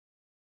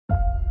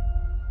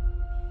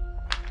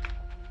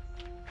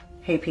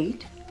Hey,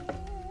 Pete.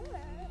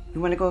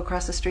 You want to go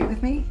across the street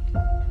with me?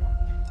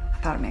 I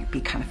thought it might be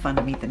kind of fun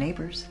to meet the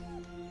neighbors.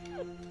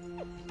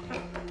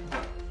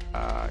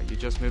 You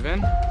just move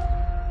in?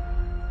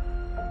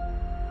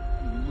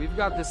 We've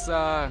got this,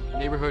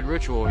 neighborhood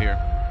ritual here.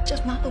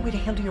 Just not the way to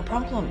handle your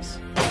problems.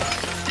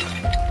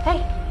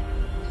 Hey,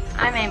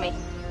 I'm Amy.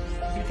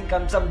 You think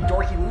I'm some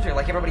dorky loser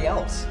like everybody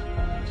else?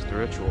 Just a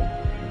ritual.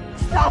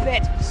 Stop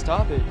it!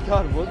 Stop it.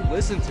 God,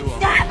 listen to him.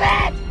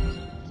 Stop it!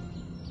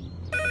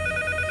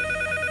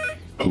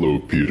 Hello,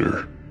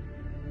 Peter.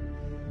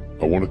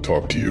 I want to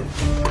talk to you.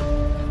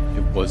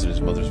 It wasn't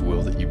his mother's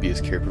will that you be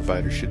his care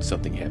provider should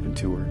something happen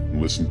to her.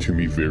 Listen to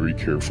me very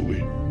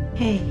carefully.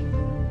 Hey,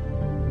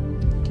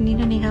 do you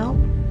need any help?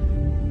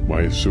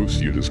 My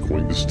associate is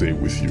going to stay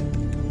with you.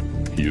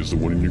 He is the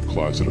one in your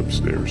closet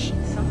upstairs.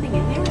 Something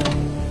in there?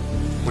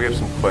 We have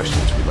some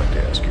questions we'd like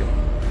to ask you.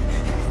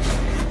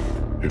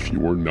 If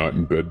you are not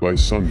in bed by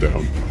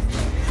sundown,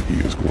 he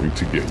is going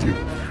to get you.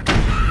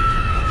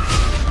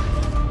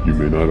 You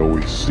may not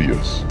always see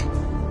us,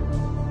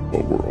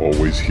 but we're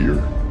always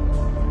here.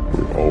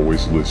 We're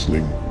always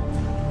listening.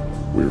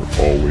 We're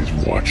always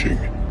watching.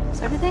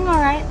 Is everything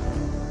alright?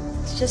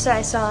 It's just that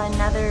I saw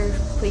another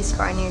police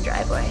car in your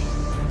driveway.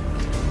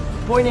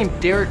 A boy named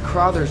Derek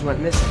Crothers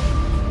went missing.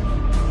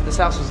 This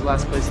house was the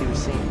last place he was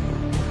seen.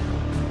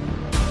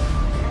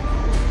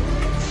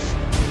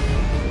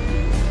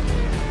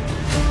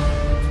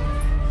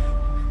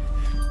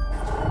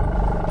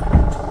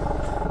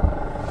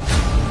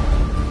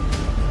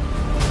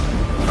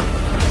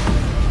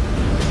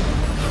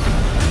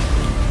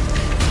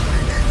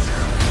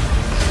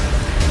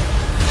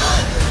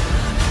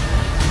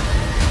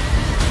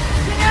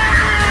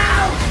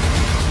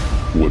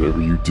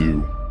 Whatever you do,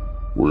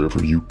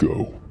 wherever you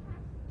go,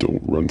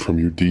 don't run from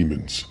your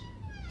demons,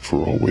 for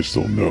always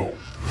they'll know.